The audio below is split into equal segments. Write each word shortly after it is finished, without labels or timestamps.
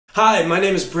Hi, my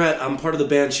name is Brett. I'm part of the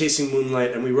band Chasing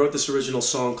Moonlight, and we wrote this original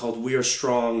song called We Are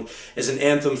Strong as an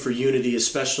anthem for unity,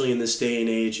 especially in this day and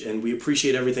age, and we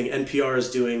appreciate everything NPR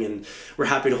is doing, and we're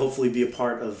happy to hopefully be a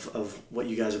part of what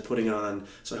you guys are putting on,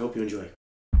 so I hope you enjoy.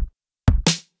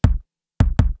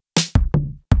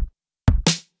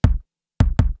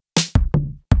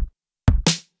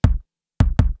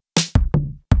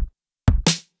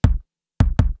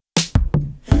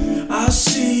 I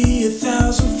see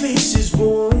 1,000 faces,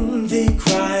 won't they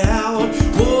cry out?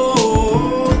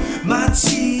 Whoa, my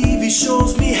TV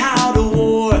shows me how to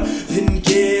war, then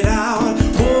get out.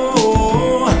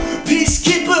 Whoa,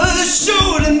 peacekeepers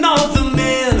shoot another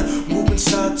man, movements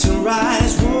start to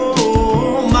rise.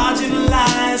 Whoa,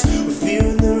 marginalized, with fear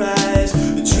in their eyes,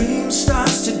 the dream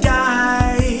starts to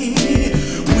die.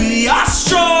 We are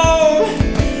strong,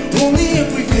 only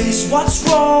if we face what's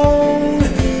wrong.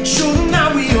 Show them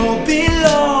how we all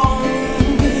belong.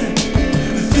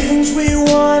 The things we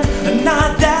want are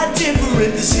not that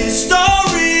different. This is story.